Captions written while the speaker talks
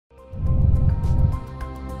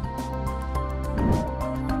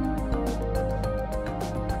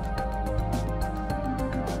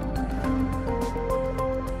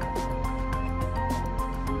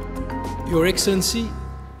Your Excellency,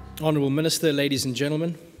 Honourable Minister, ladies and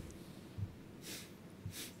gentlemen,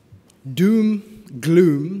 doom,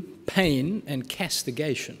 gloom, pain and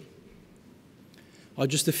castigation are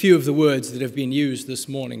just a few of the words that have been used this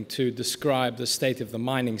morning to describe the state of the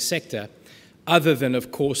mining sector, other than,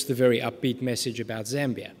 of course, the very upbeat message about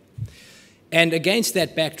Zambia. And against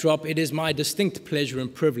that backdrop, it is my distinct pleasure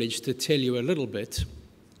and privilege to tell you a little bit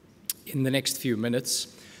in the next few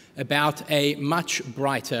minutes about a much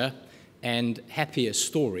brighter and happier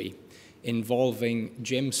story involving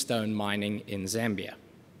gemstone mining in Zambia.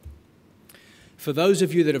 For those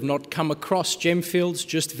of you that have not come across Gemfields,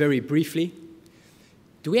 just very briefly,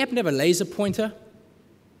 do we happen to have a laser pointer?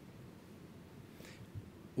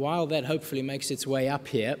 While that hopefully makes its way up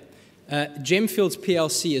here, Gemfields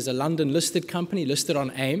Plc is a London-listed company, listed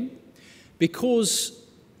on AIM. Because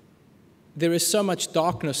there is so much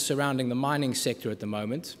darkness surrounding the mining sector at the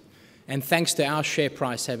moment, and thanks to our share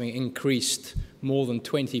price having increased more than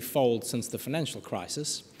 20-fold since the financial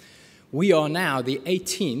crisis, we are now the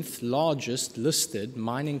 18th largest listed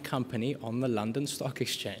mining company on the London Stock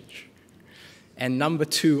Exchange, and number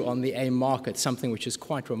 2 on the AIM market, something which is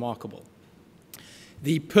quite remarkable.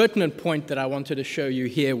 The pertinent point that I wanted to show you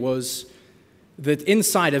here was that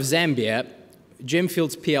inside of Zambia,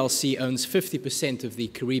 Gemfields Plc owns 50% of the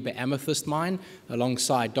Kariba Amethyst mine,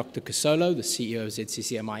 alongside Dr. Kasolo, the CEO of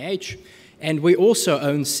ZCCMIH, and we also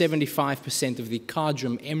own 75% of the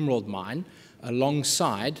Kagem Emerald mine,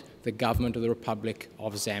 alongside the government of the Republic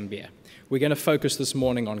of Zambia. We're going to focus this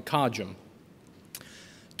morning on Kagem.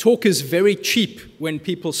 Talk is very cheap when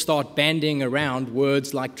people start bandying around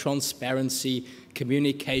words like transparency,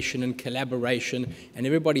 communication, and collaboration, and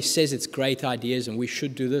everybody says it's great ideas and we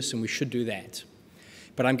should do this and we should do that.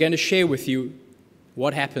 But I'm going to share with you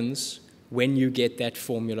what happens when you get that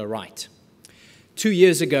formula right. 2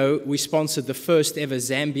 years ago, we sponsored the first ever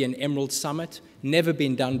Zambian Emerald Summit, never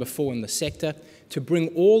been done before in the sector, to bring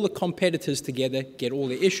all the competitors together, get all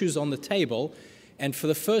the issues on the table, and for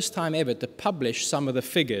the first time ever to publish some of the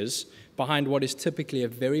figures behind what is typically a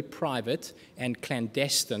very private and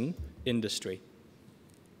clandestine industry.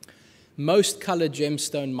 Most colored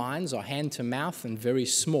gemstone mines are hand-to-mouth and very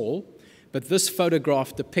small, but this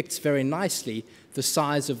photograph depicts very nicely the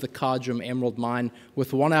size of the Kagem Emerald mine,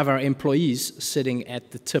 with one of our employees sitting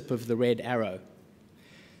at the tip of the red arrow.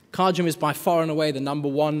 Kagem is by far and away the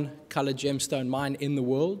 #1 colored gemstone mine in the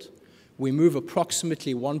world. We move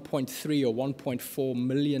approximately 1.3 or 1.4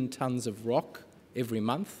 million tons of rock every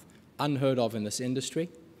month, unheard of in this industry.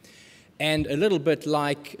 And a little bit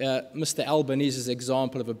like Mr. Albanese's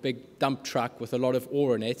example of a big dump truck with a lot of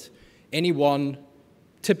ore in it, anyone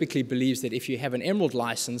typically believes that if you have an emerald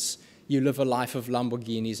license, you live a life of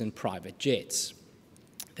Lamborghinis and private jets.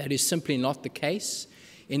 That is simply not the case.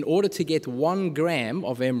 In order to get 1 gram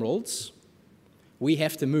of emeralds, we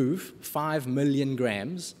have to move 5 million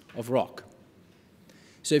grams of rock.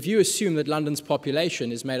 So if you assume that London's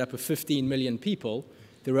population is made up of 15 million people,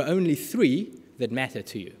 there are only 3 that matter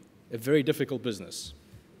to you. A very difficult business.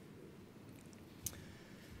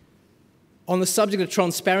 On the subject of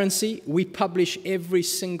transparency, we publish every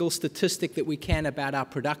single statistic that we can about our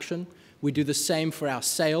production. We do the same for our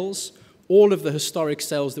sales, all of the historic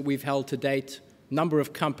sales that we've held to date, number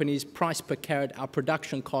of companies, price per carat, our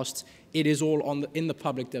production costs. It is all in the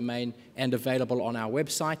public domain and available on our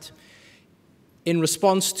website. In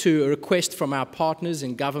response to a request from our partners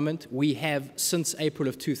in government, we have, since April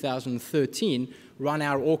of 2013, run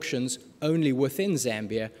our auctions only within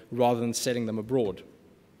Zambia rather than setting them abroad.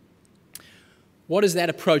 What has that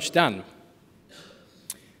approach done?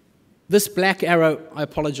 This black arrow, I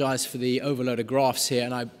apologize for the overload of graphs here,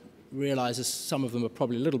 and I realize that some of them are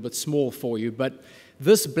probably a little bit small for you, but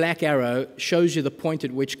this black arrow shows you the point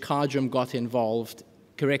at which Kagem got involved,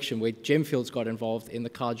 where Gemfields got involved in the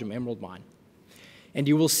Kagem Emerald Mine. And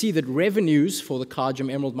you will see that revenues for the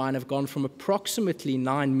Kagem Emerald Mine have gone from approximately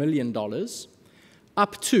 $9 million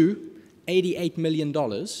up to $88 million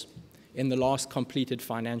in the last completed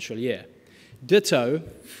financial year. Ditto,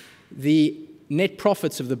 the net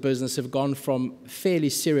profits of the business have gone from fairly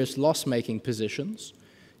serious loss-making positions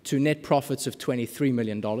to net profits of $23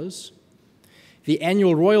 million. The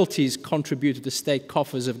annual royalties contributed to state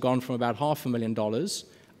coffers have gone from about $500,000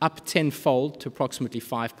 up tenfold to approximately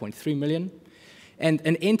 $5.3 million. And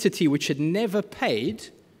an entity which had never paid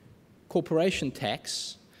corporation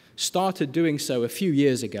tax started doing so a few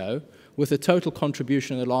years ago, with a total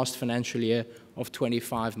contribution in the last financial year of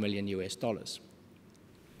 $25 million US.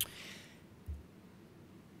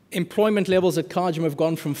 Employment levels at Kagem have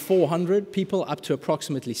gone from 400 people up to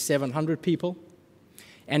approximately 700 people.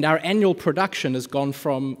 And our annual production has gone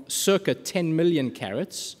from circa 10 million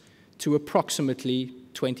carats to approximately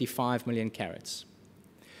 25 million carats.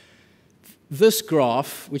 This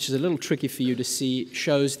graph, which is a little tricky for you to see,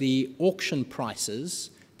 shows the auction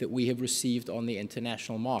prices that we have received on the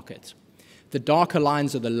international market. The darker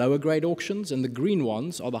lines are the lower grade auctions, and the green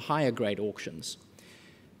ones are the higher grade auctions.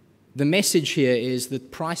 The message here is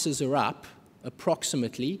that prices are up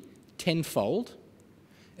approximately tenfold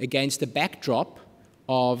against a backdrop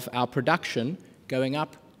of our production going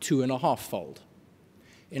up 2.5-fold.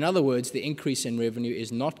 In other words, the increase in revenue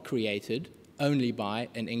is not created only by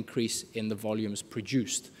an increase in the volumes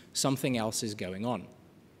produced. Something else is going on.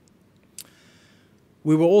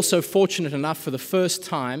 We were also fortunate enough for the first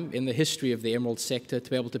time in the history of the emerald sector to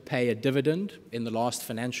be able to pay a dividend in the last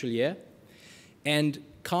financial year. And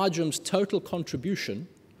Kagem's total contribution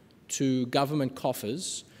to government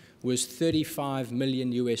coffers was $35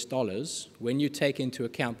 million when you take into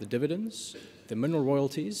account the dividends, the mineral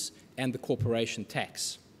royalties, and the corporation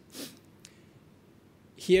tax.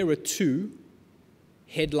 Here are two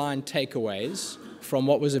headline takeaways from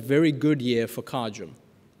what was a very good year for Kagem.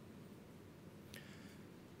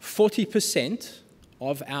 40%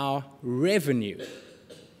 of our revenue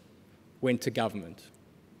went to government.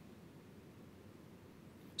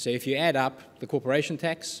 So if you add up the corporation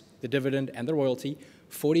tax, the dividend, and the royalty,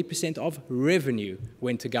 40% of revenue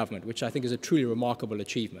went to government, which I think is a truly remarkable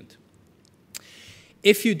achievement.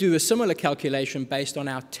 If you do a similar calculation based on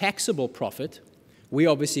our taxable profit, we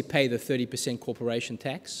obviously pay the 30% corporation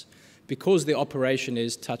tax. Because the operation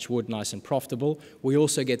is, touch wood, nice and profitable, we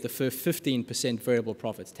also get the 15% variable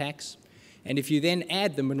profits tax. And if you then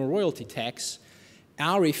add the mineral royalty tax,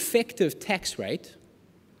 our effective tax rate,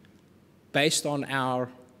 based on our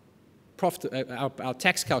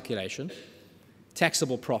tax calculation,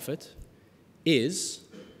 taxable profit, is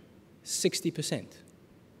 60%,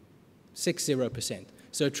 60%.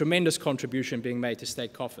 So a tremendous contribution being made to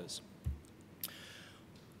state coffers.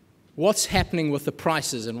 What's happening with the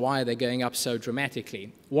prices and why are they going up so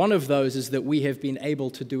dramatically? One of those is that we have been able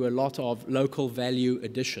to do a lot of local value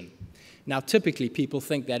addition. Now, typically, people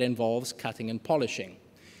think that involves cutting and polishing.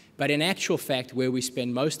 But in actual fact, where we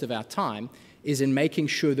spend most of our time is in making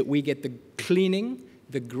sure that we get the cleaning,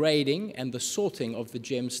 the grading, and the sorting of the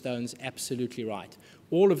gemstones absolutely right.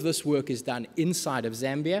 All of this work is done inside of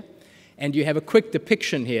Zambia, and you have a quick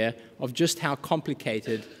depiction here of just how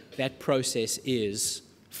complicated that process is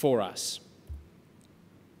for us.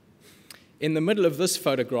 In the middle of this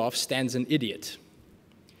photograph stands an idiot.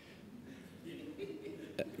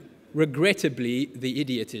 Regrettably, the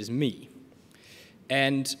idiot is me.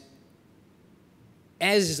 And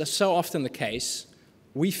as is so often the case,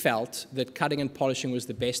 we felt that cutting and polishing was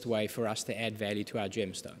the best way for us to add value to our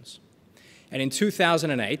gemstones. And in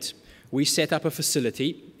 2008, we set up a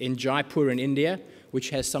facility in Jaipur in India,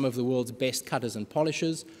 which has some of the world's best cutters and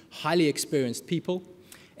polishers, highly experienced people,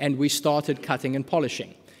 and we started cutting and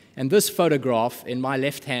polishing. And this photograph, in my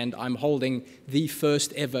left hand, I'm holding the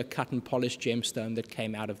first ever cut and polished gemstone that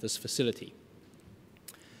came out of this facility.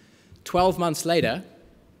 12 months later,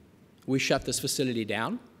 we shut this facility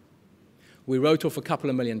down. We wrote off a couple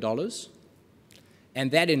of $1 million, and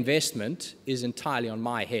that investment is entirely on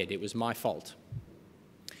my head. It was my fault.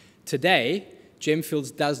 Today,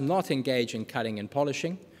 Gemfields does not engage in cutting and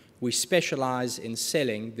polishing. We specialize in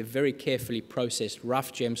selling the very carefully processed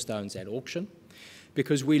rough gemstones at auction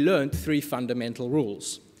because we learned 3 fundamental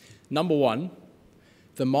rules. Number 1,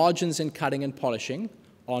 the margins in cutting and polishing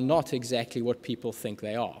are not exactly what people think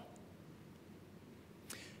they are.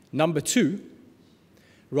 Number 2,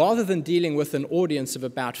 rather than dealing with an audience of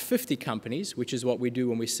about 50 companies, which is what we do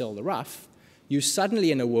when we sell the rough, you're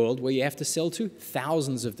suddenly in a world where you have to sell to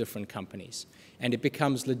thousands of different companies, and it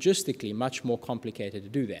becomes logistically much more complicated to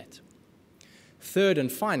do that. Third and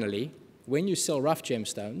finally, when you sell rough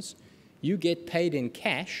gemstones, you get paid in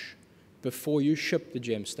cash before you ship the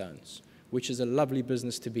gemstones, which is a lovely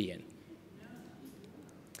business to be in.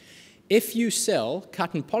 If you sell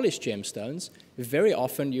cut and polished gemstones, very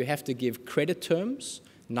often you have to give credit terms,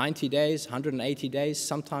 90 days, 180 days,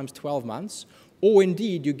 sometimes 12 months, or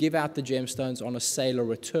indeed you give out the gemstones on a sale or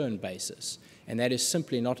return basis. And that is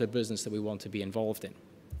simply not a business that we want to be involved in.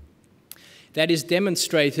 That is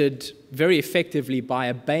demonstrated very effectively by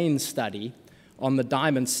a Bain study on the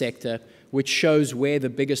diamond sector, which shows where the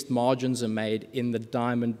biggest margins are made in the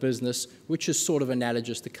diamond business, which is sort of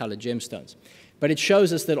analogous to colored gemstones. But it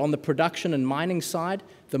shows us that on the production and mining side,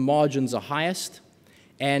 the margins are highest,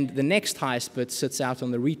 and the next highest bit sits out on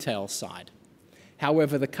the retail side.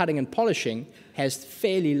 However, the cutting and polishing has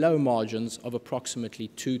fairly low margins of approximately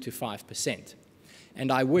 2 to 5%.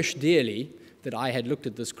 And I wish dearly that I had looked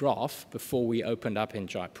at this graph before we opened up in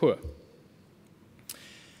Jaipur.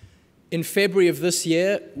 In February of this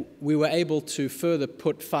year, we were able to further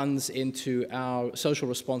put funds into our social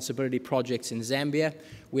responsibility projects in Zambia.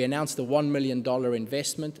 We announced a $1 million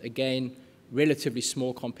investment, again, relatively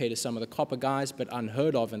small compared to some of the copper guys, but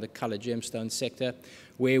unheard of in the colored gemstone sector,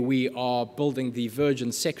 where we are building the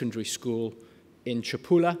Virgin Secondary School in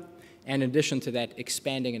Chapula, and in addition to that,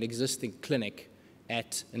 expanding an existing clinic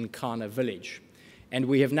at Nkana Village. And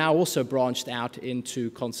we have now also branched out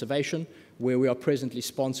into conservation, where we are presently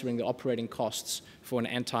sponsoring the operating costs for an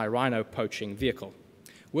anti-rhino poaching vehicle.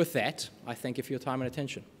 With that, I thank you for your time and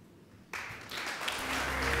attention.